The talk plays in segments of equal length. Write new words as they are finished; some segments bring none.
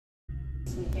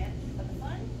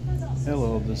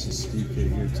Hello, this is Steve K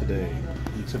here today.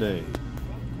 And today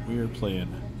we are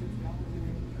playing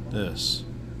this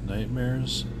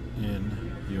Nightmares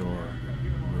in Your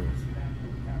Room.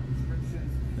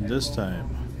 And this time,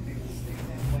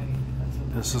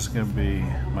 this is going to be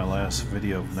my last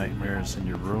video of Nightmares in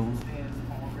Your Room.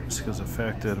 Just because the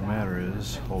fact of the matter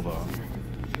is, hold on.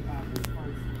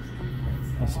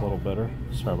 That's a little better.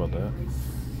 Sorry about that.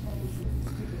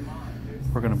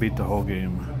 We're going to beat the whole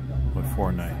game with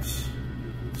 4 nights.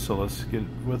 So let's get,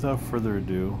 without further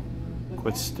ado,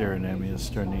 quit staring at me. It's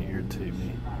starting to irritate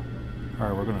me.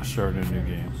 Alright, we're going to start a new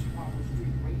game.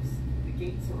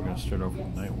 We're going to start off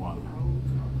with night 1,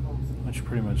 which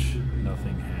pretty much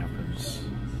nothing happens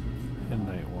in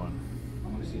night 1.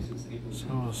 So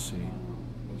we'll see.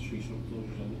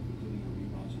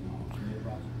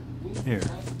 Here.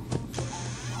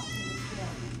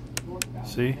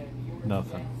 See?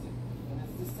 Nothing.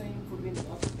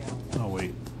 Oh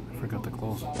wait, I forgot to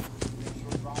close it.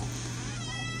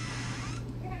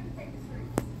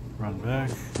 Run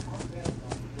back.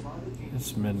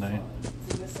 It's midnight.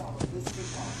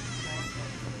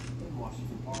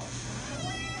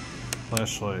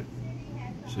 Flashlight.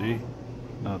 See?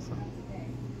 Nothing.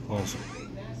 Close it.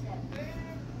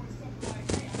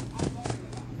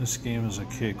 This game is a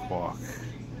cakewalk.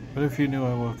 But if you're new,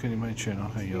 I welcome you to my channel.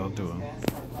 How y'all doing?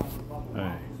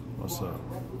 Hey, what's up?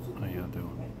 How y'all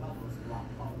doing?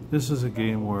 This is a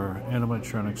game where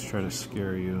animatronics try to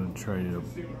scare you and try to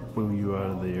boo you out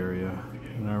of the area.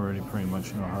 And I already pretty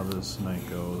much know how this night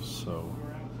goes, so...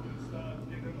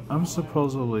 I'm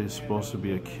supposedly supposed to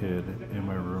be a kid in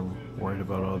my room, worried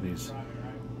about all these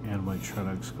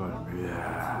animatronics going,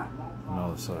 yeah, and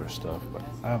all this other stuff, but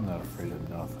I'm not afraid of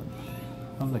nothing.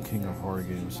 I'm the king of horror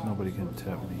games. Nobody can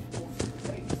tempt me.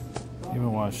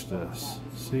 Even watch this.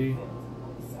 See?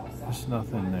 There's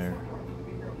nothing there.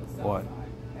 What?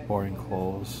 Boring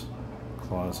clothes.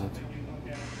 Closet.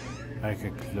 I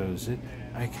could close it.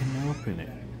 I can open it.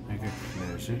 I could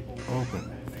close it.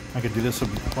 Open. I could do this a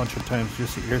bunch of times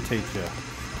just to irritate you.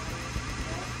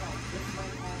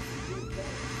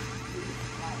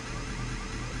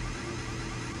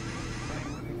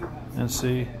 And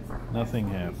see? Nothing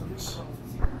happens.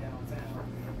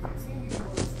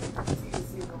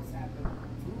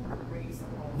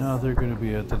 Now they're going to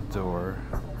be at the door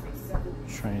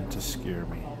trying to scare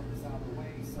me.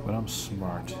 But I'm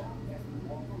smart.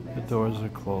 The doors are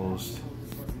closed.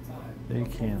 They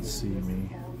can't see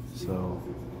me. So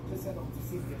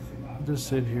I'll just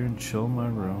sit here and chill in my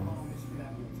room.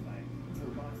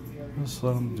 Just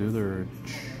let them do their...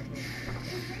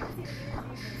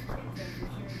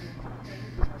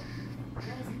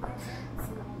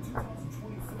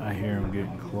 I hear them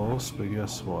getting close, but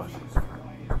guess what?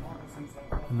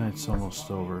 The night's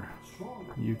almost over.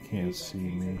 You can't see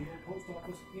me.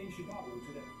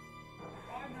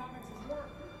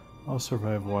 I'll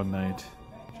survive one night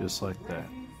just like that.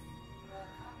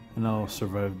 And I'll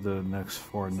survive the next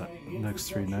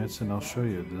 3 nights, and I'll show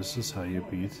you this is how you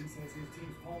beat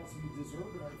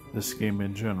this game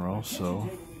in general. So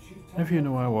if you're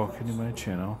new, I welcome you to my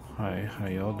channel. Hi, how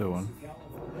y'all doing?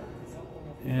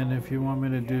 And if you want me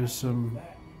to do some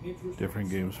different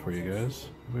games for you guys,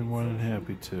 I'd be more than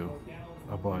happy to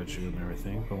oblige you and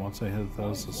everything. But once I hit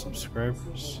 1,000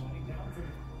 subscribers,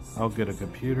 I'll get a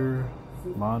computer,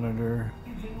 monitor,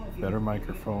 better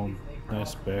microphone,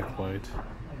 nice backlight,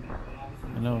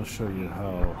 and I'll show you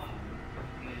how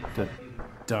to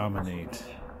dominate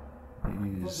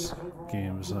these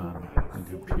games on the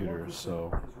computer.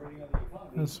 So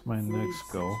that's my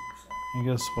next goal. And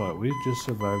guess what? We just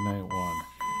survived night 1.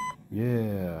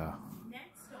 Yeah.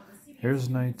 Here's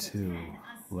night 2.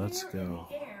 Let's go.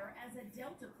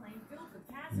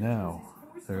 Now,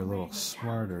 they're a little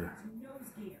smarter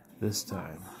this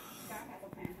time.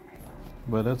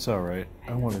 But that's alright.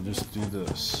 I want to just do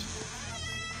this.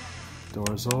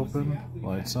 Doors open,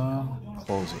 lights on,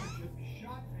 close it.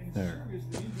 There.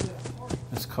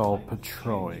 It's called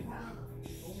patrolling.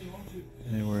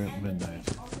 Anywhere at midnight.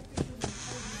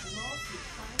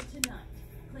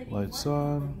 Lights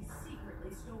on.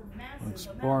 Looks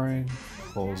boring.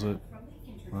 Close it.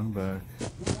 Run back.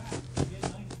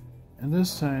 And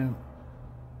this time,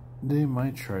 they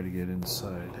might try to get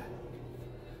inside.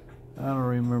 I don't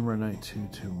remember night 2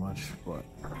 too much, but...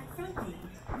 At Frontley,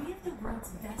 we have the world's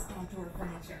best outdoor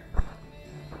furniture.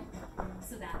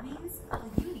 So that means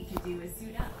all you need to do is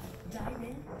suit up, dive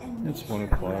in, and it's 1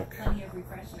 o'clock. Plenty of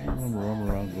refreshments. I'm roaming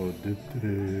around going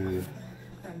doo-doo-doo.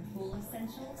 From pool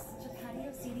essentials to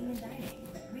patio seating and dining.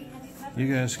 You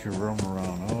guys can roam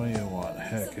around all you want.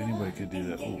 Heck, anybody could do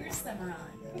that. Ooh.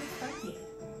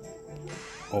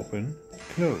 Open.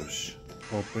 close,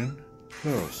 open,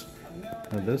 close.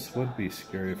 Now this would be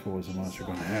scary if it was a monster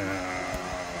going,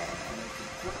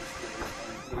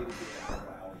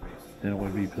 then it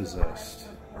would be possessed,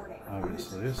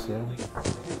 obviously. So,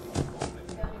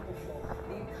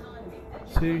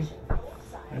 see,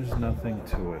 there's nothing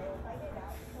to it.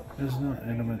 There's no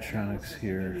animatronics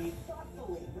here.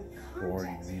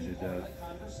 Boring me to death.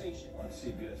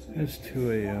 It's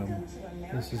 2 a.m.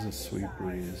 This is a sweet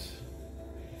breeze.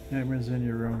 Nightmares in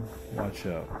your room? Watch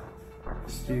out.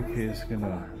 Steve K is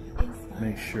gonna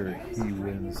make sure he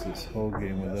wins this whole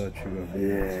game without you.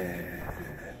 Yeah.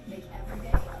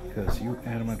 Because you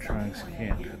animatronics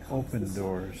can't open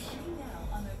doors.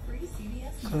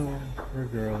 So,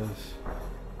 regardless,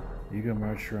 you can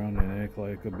march around and act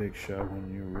like a big shot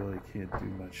when you really can't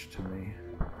do much to me.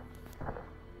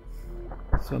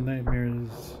 So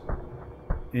Nightmares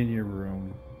in Your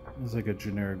Room is like a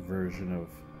generic version of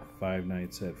Five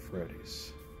Nights at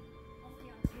Freddy's.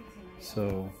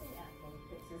 So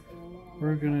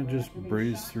we're gonna just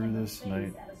breeze through this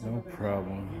night, no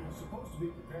problem.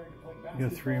 We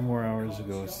got 3 more hours to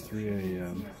go. It's 3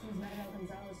 a.m.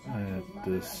 at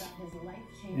this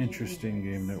interesting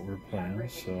game that we're playing.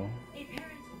 So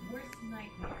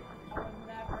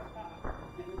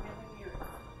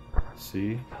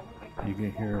see, you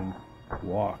can hear him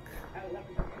walk.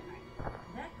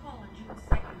 That call on June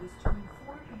 2nd was to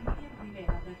inform Miriam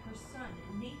Rivera that her son,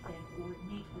 Nathan, or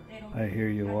Nate Otero, I hear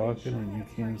you walking and you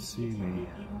can't see me.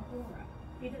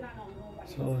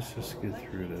 So let's just get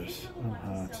through this. I'm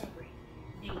hot.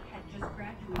 Nate had just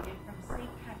graduated from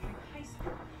St. Patrick High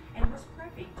School and was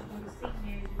prepping to go to St.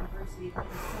 Mary's University of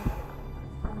Minnesota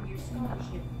on 4-year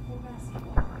scholarship for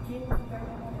basketball. Came with a very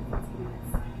long 15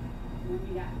 minutes. We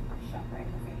got shot right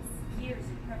in the face. Years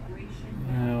of preparation.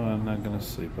 No, I'm not gonna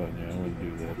sleep on you. I wouldn't do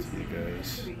that to you guys.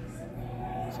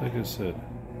 It's like I said,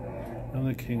 I'm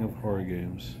the king of horror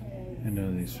games, and none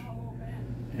of these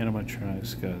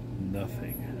animatronics got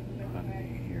nothing on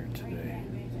me here today.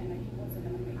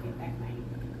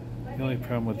 The only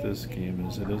problem with this game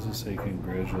is it doesn't say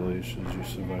congratulations, you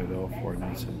survived all 4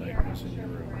 nights of Nightmares in Your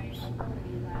Rooms.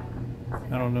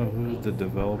 I don't know who the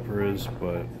developer is,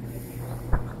 but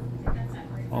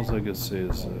all I could say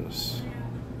is this.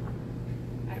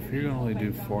 If you're going to only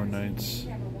do 4 nights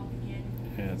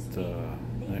at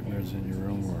Nightmares in Your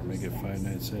Room, or make it 5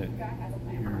 nights at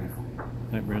your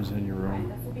Nightmares in Your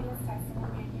Room,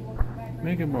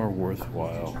 make it more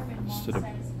worthwhile instead of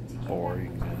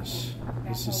boringness.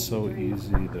 This is so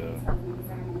easy to...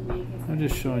 I'm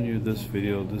just showing you this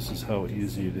video. This is how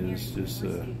easy it is just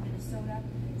to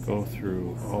go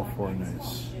through all 4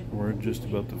 nights. We're just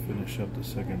about to finish up the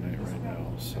 2nd night right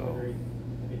now, so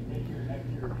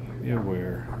be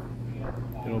aware.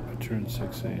 It'll turn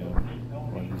 6 a.m.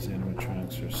 while these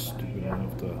animatronics are stupid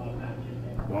enough to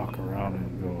walk around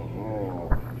and go, oh,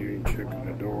 you ain't checking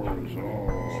the doors,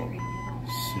 oh.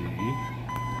 See?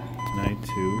 Night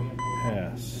 2,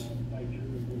 pass.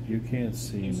 You can't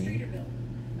see me.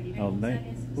 Now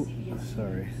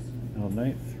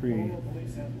night 3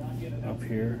 up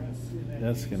here,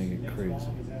 that's gonna get crazy.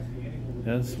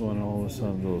 That's when all of a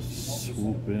sudden they'll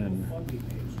swoop in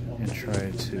and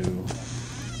try to...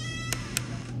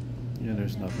 Yeah,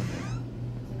 there's nothing there.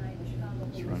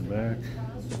 Let's run back.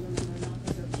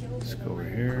 Let's go over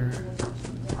here.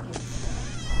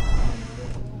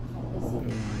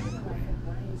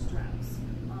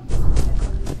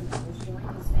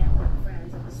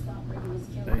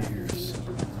 I hear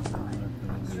something.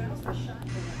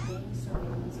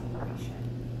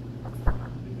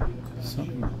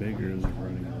 Something bigger is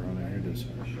running around. I hear this.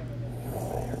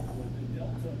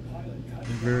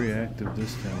 They're very active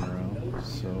this time around,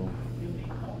 so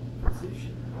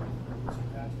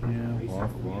yeah,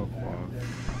 walk.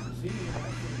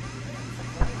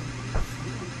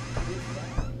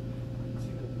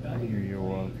 I hear you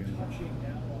walking.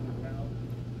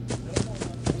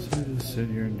 So just sit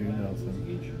here and do nothing.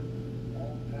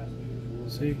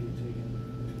 See?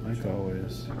 Like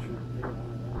always.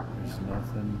 There's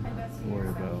nothing to worry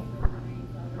about.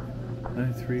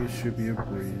 Night 3 should be a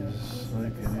breeze,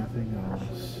 like anything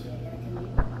else.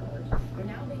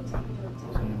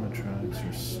 These animatronics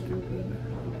are stupid.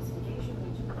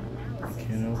 They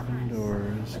can't open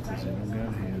doors because they don't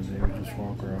got hands. They would just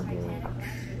walk around and go...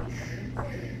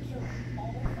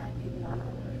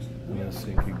 Unless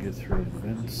they could get through a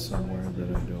vent somewhere that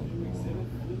I don't know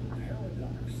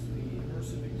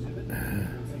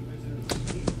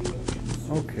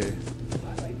of. Okay.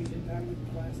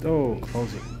 Oh,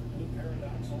 close it.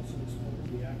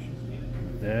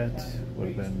 That would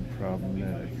have been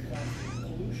problematic.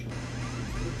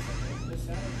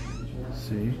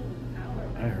 See?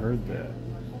 I heard that.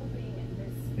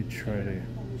 They try to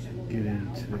get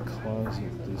into the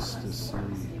closet just to see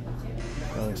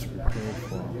if I was prepared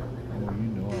for them. Oh, you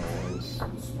know I was.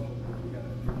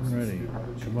 I'm ready.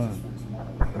 Come on.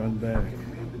 Run back.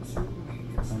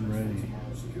 I'm ready.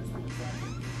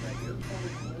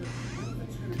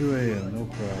 2 a.m. No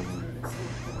problem.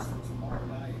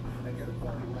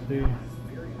 See?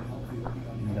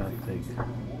 Nothing.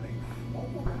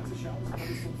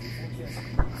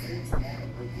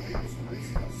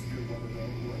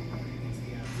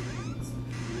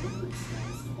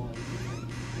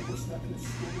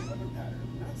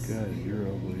 God, you're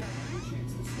ugly.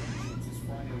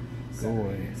 Go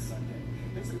away.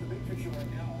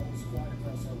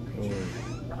 Go away.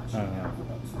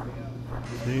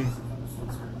 See?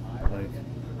 Like,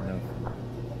 no.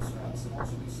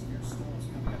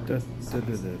 Da, da, da,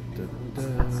 da, da, da.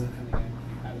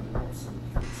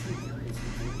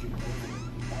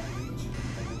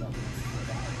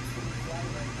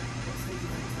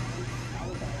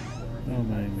 Don't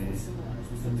mind me.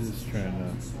 I'm just trying to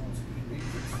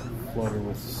flutter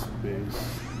with space.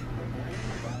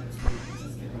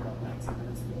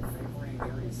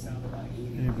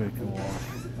 Anybody can walk.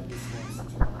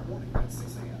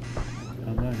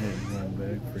 I'm not hitting run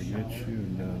back. Forget you.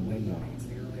 No.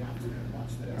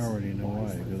 I already know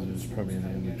why. Because there's probably an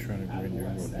enemy trying to go in there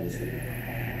and go,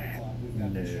 no.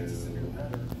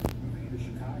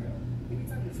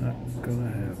 Not gonna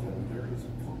happen.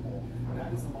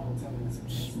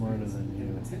 Smarter than you.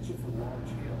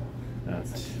 Not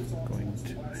going to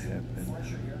happen.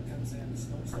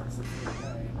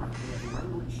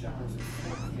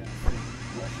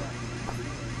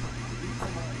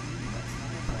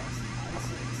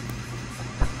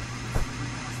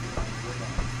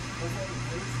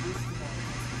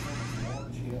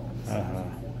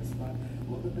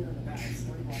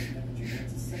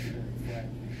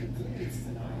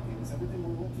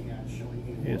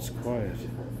 It's quiet.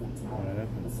 What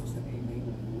happened?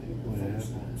 What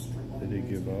happened? Did he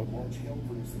give up?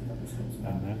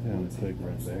 I'm not going to click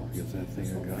right back because I think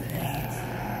I got it.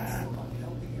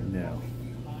 No.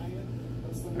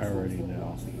 I already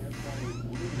know.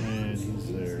 And he's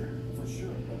there. He's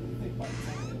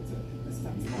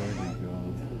already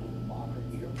gone.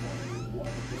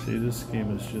 See, this game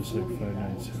is just like Five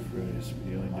Nights at Freddy's.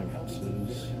 The only difference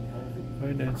is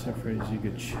Five Nights at Freddy's, you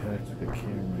could check the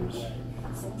cameras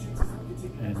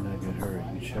and not get hurt.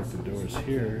 You check the doors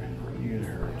here, you get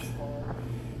hurt.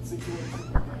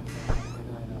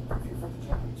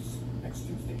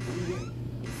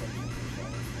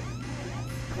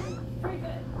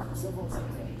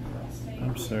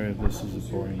 I'm sorry if this is a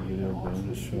boring video, but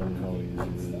I'm just showing how easy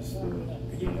it is to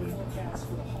beat it.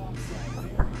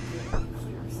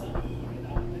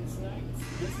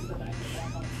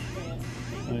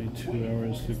 Only 2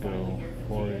 hours to go,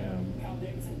 4 a.m.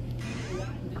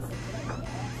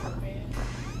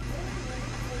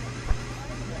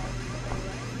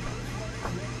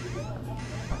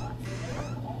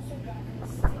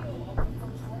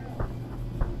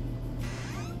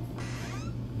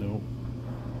 Nope.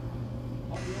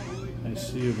 I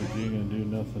see you, but you're gonna do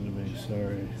nothing to me.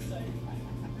 Sorry.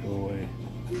 Go away.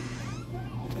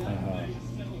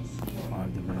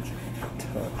 5-dimensional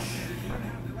touch.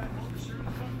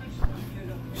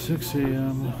 6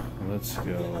 a.m. Let's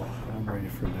go. I'm ready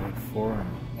for night 4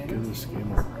 and give this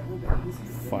game a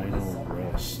final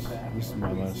rest. This is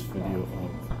my last video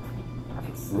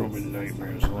of Roman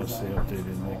Nightmares, unless they update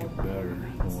and make it better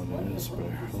than what it is, but I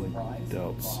really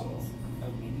doubt so.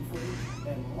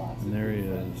 And there he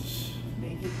is.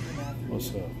 What's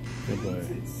up? Goodbye.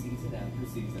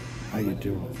 How you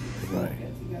doing? Goodbye.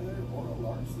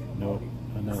 Nope,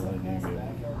 I'm not letting you get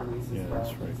me. Yeah,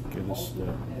 that's right. Get a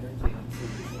step.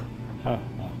 Ha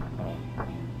ha ha.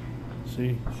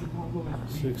 See?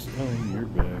 6. Oh, you're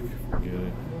back. Forget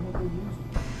it.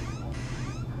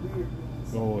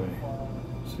 Go away.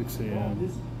 6 a.m.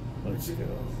 Let's go.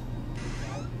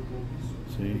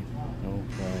 See? No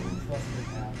problem.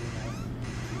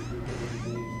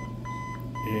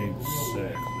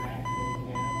 Exactly.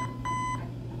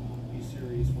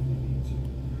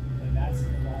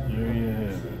 There you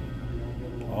have it.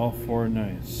 All 4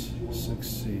 nights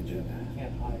succeeded.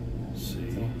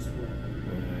 See?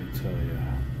 What did I tell you?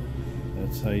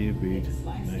 That's how you beat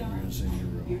Nightmares in Your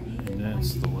Room. And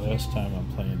that's the last time I'm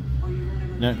playing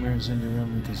Nightmares in Your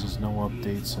Room because there's no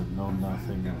updates and no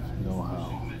nothing and no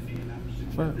how.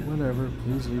 But whatever,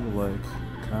 please leave a like,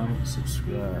 comment,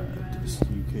 subscribe to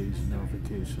UK's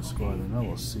Notification Squad, and I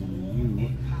will see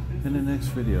you in the next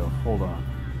video. Hold on,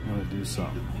 I'm going to do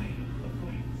something.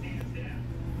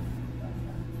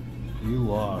 You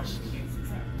lost.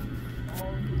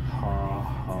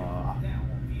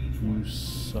 You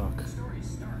suck.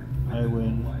 I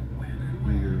win.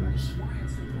 Years.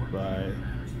 Bye.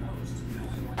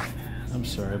 I'm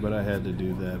sorry, but I had to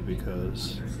do that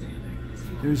because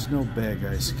there's no bad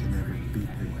guys can ever beat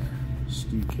me.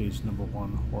 Steve K's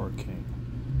 #1 horror king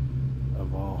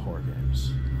of all horror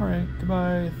games. Alright,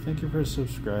 goodbye. Thank you for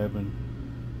subscribing.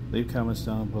 Leave comments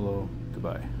down below.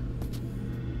 Goodbye.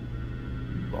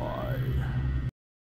 Bye.